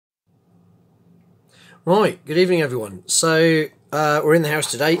Right, good evening everyone. So we're in the house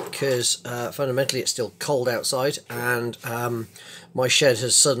today because fundamentally it's still cold outside, and my shed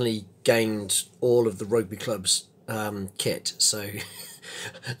has suddenly gained all of the rugby club's kit, so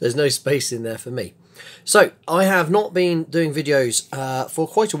there's no space in there for me. So I have not been doing videos for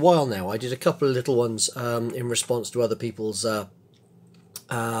quite a while now. I did a couple of little ones in response to other people's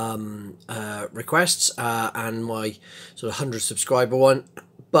requests and my sort of 100 subscriber one,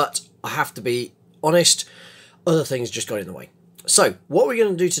 but I have to be honest, other things just got in the way. So what we're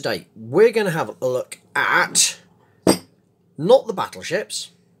going to do today, we're going to have a look at not the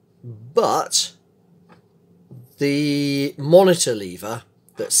battleships, but the monitor lever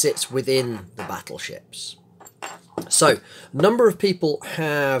that sits within the battleships. So a number of people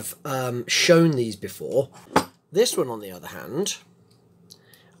have shown these before. This one, on the other hand,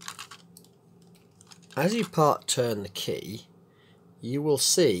 as you turn the key, you will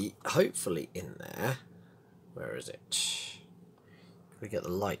see, hopefully in there, where is it? We get the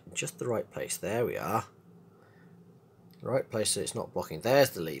light in just the right place. There we are. The right place so it's not blocking. There's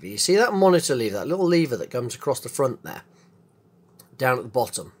the lever. You see that monitor lever, that little lever that comes across the front there, down at the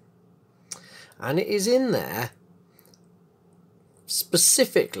bottom. And it is in there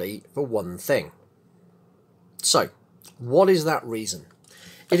specifically for one thing. So, what is that reason?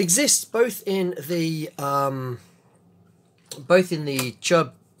 It exists both in the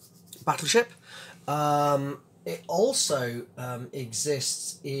Chubb battleship. It also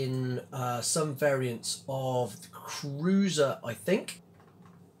exists in some variants of the Cruiser, I think.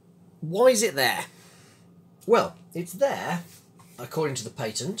 Why is it there? Well, it's there according to the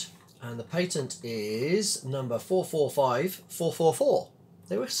patent, and the patent is number 445444.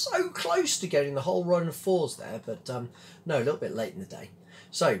 They were so close to getting the whole run of fours there, but no, a little bit late in the day.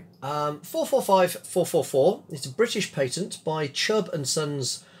 So, 445444 is a British patent by Chubb and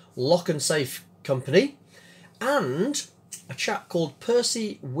Sons Lock and Safe Company and a chap called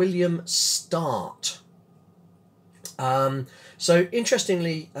Percy William Start. So,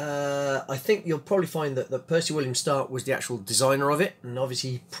 interestingly, I think you'll probably find that Percy William Start was the actual designer of it, and obviously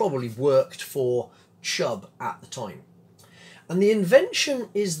he probably worked for Chubb at the time. And the invention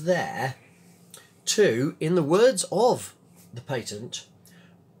is there to, in the words of the patent,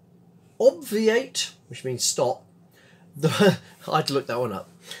 obviate, which means stop, I had to look that one up,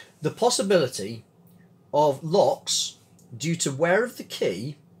 the possibility of locks due to wear of the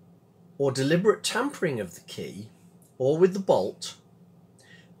key or deliberate tampering of the key or with the bolt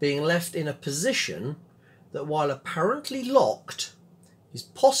being left in a position that, while apparently locked, is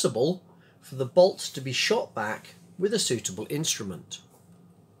possible for the bolt to be shot back with a suitable instrument.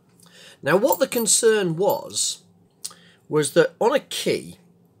 Now, what the concern was that on a key,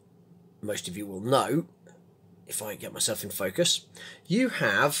 most of you will know, if I get myself in focus, you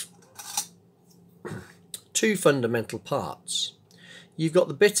have two fundamental parts. You've got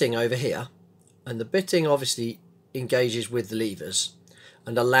the bitting over here, and the bitting obviously engages with the levers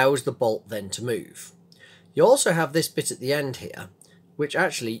and allows the bolt then to move. You also have this bit at the end here, which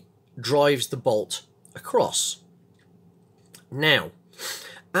actually drives the bolt across. Now,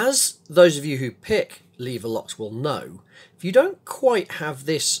 as those of you who pick lever locks will know, if you don't quite have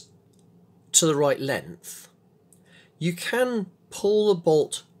this to the right length, you can pull the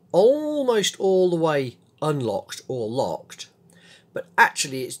bolt almost all the way unlocked or locked, but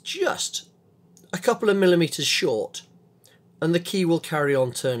actually it's just a couple of millimeters short and the key will carry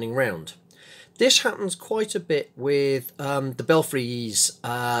on turning round. This happens quite a bit with the Belfry's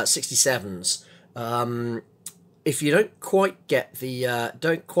 67s. If you don't quite get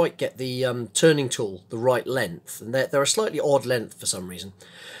the turning tool the right length, and they're a slightly odd length for some reason.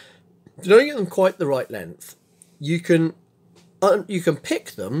 If you don't get them quite the right length, you can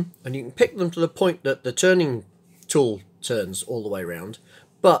pick them, and you can pick them to the point that the turning tool turns all the way around,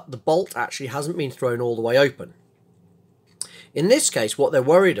 but the bolt actually hasn't been thrown all the way open. In this case, what they're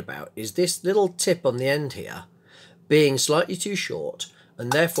worried about is this little tip on the end here being slightly too short,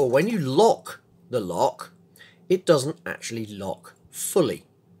 and therefore when you lock the lock, it doesn't actually lock fully.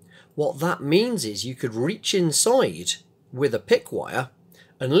 What that means is you could reach inside with a pick wire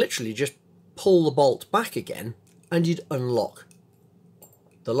and literally just pull the bolt back again, and you'd unlock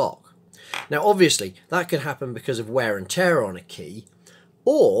the lock. Now, obviously, that could happen because of wear and tear on a key,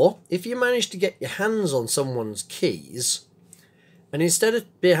 or if you manage to get your hands on someone's keys, and instead of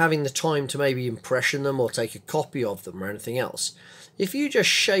having the time to maybe impression them or take a copy of them or anything else, if you just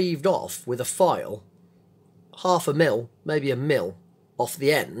shaved off with a file half a mil, maybe a mil off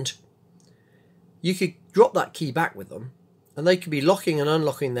the end, you could drop that key back with them, and they could be locking and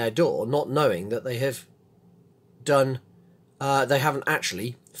unlocking their door, not knowing that they have done, they haven't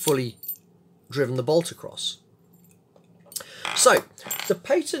actually fully driven the bolt across. So the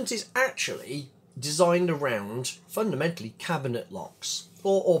patent is actually designed around fundamentally cabinet locks,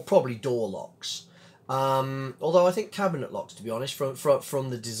 or probably door locks, although I think cabinet locks, to be honest, from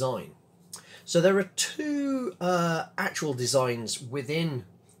the design. So there are two actual designs within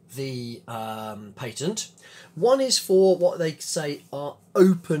the patent. One is for what they say are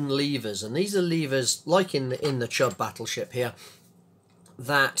open levers, and these are levers like in the Chubb Battleship here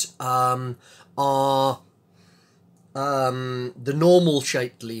that are the normal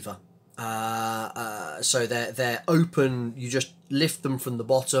shaped lever. So they're open. You just lift them from the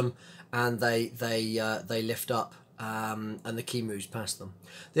bottom, and they lift up, and the key moves past them.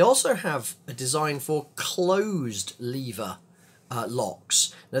 They also have a design for closed lever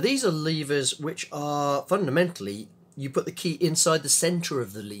locks. Now these are levers which are fundamentally, you put the key inside the center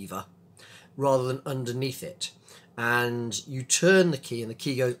of the lever rather than underneath it, and you turn the key and the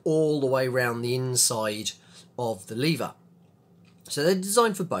key goes all the way around the inside of the lever. So they're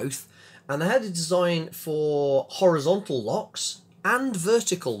designed for both, and they had a design for horizontal locks and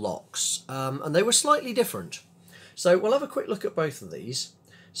vertical locks, and they were slightly different. So we'll have a quick look at both of these.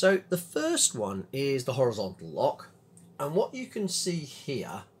 So the first one is the horizontal lock, and what you can see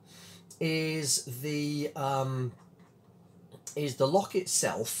here is the lock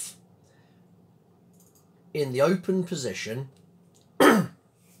itself in the open position. You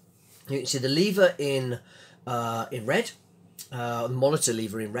can see the lever in red, the monitor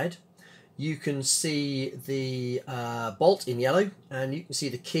lever in red. You can see the bolt in yellow, and you can see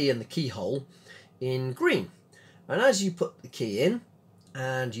the key and the keyhole in green. And as you put the key in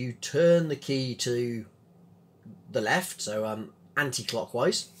and you turn the key to the left, so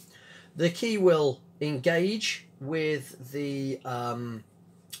anti-clockwise, the key will engage with the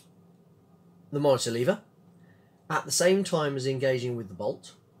monitor lever at the same time as engaging with the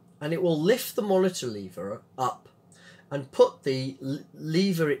bolt, and it will lift the monitor lever up and put the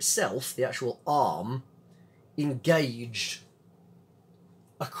lever itself, the actual arm, engaged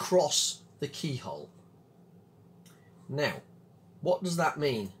across the keyhole. Now, what does that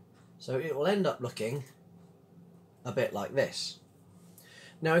mean? So it will end up looking a bit like this.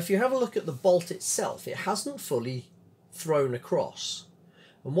 Now, if you have a look at the bolt itself, it hasn't fully thrown across.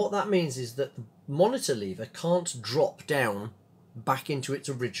 And what that means is that the monitor lever can't drop down back into its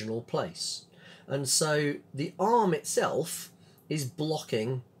original place. And so the arm itself is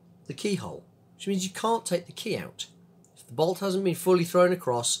blocking the keyhole, which means you can't take the key out. If the bolt hasn't been fully thrown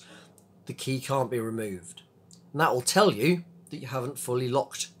across, the key can't be removed. And that will tell you that you haven't fully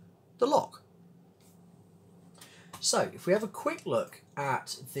locked the lock. So if we have a quick look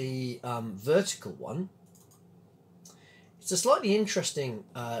at the vertical one, it's a slightly interesting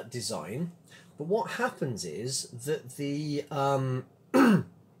design, but what happens is that the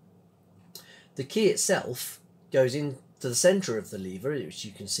the key itself goes into the center of the lever, which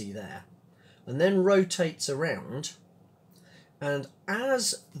you can see there, and then rotates around, and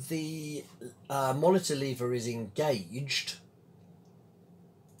as the monitor lever is engaged,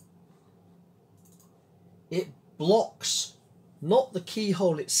 it blocks not the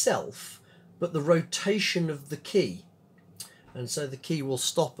keyhole itself, but the rotation of the key, and so the key will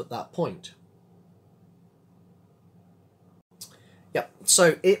stop at that point. Yep,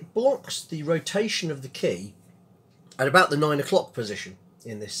 so it blocks the rotation of the key at about the 9 o'clock position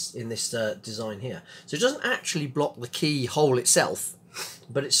in this design here. So it doesn't actually block the keyhole itself,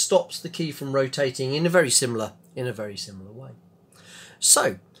 but it stops the key from rotating in a very similar way.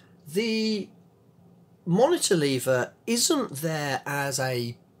 So the monitor lever isn't there as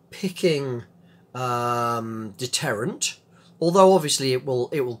a picking deterrent, although obviously it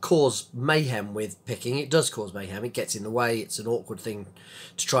will cause mayhem with picking. It does cause mayhem. It gets in the way. It's an awkward thing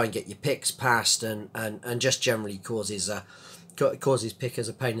to try and get your picks past, and just generally causes pickers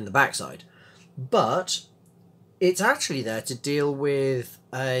a pain in the backside. But it's actually there to deal with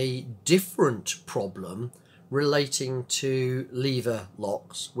a different problem relating to lever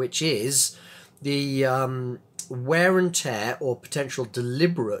locks, which is the wear and tear or potential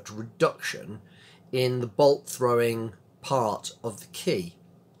deliberate reduction in the bolt throwing part of the key,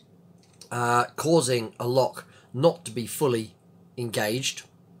 causing a lock not to be fully engaged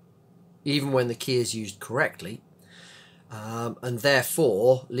even when the key is used correctly, and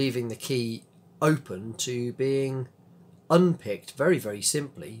therefore leaving the key open to being unpicked very, very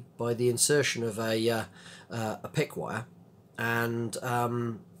simply by the insertion of a pick wire and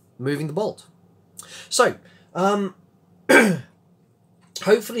moving the bolt. So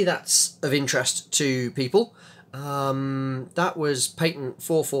hopefully that's of interest to people. That was patent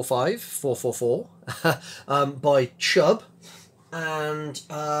 445444 by Chubb. And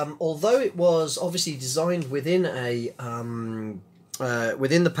although it was obviously designed within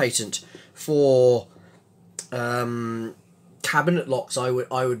within the patent for cabinet locks, I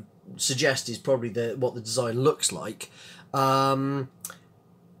would suggest is probably what the design looks like. The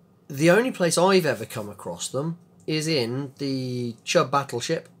only place I've ever come across them is in the Chubb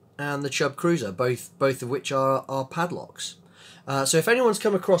Battleship and the Chubb Cruiser, both of which are padlocks. So if anyone's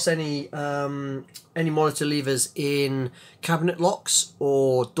come across any monitor levers in cabinet locks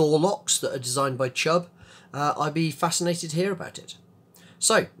or door locks that are designed by Chubb, I'd be fascinated to hear about it.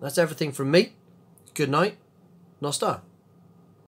 So that's everything from me. Good night. Nostar.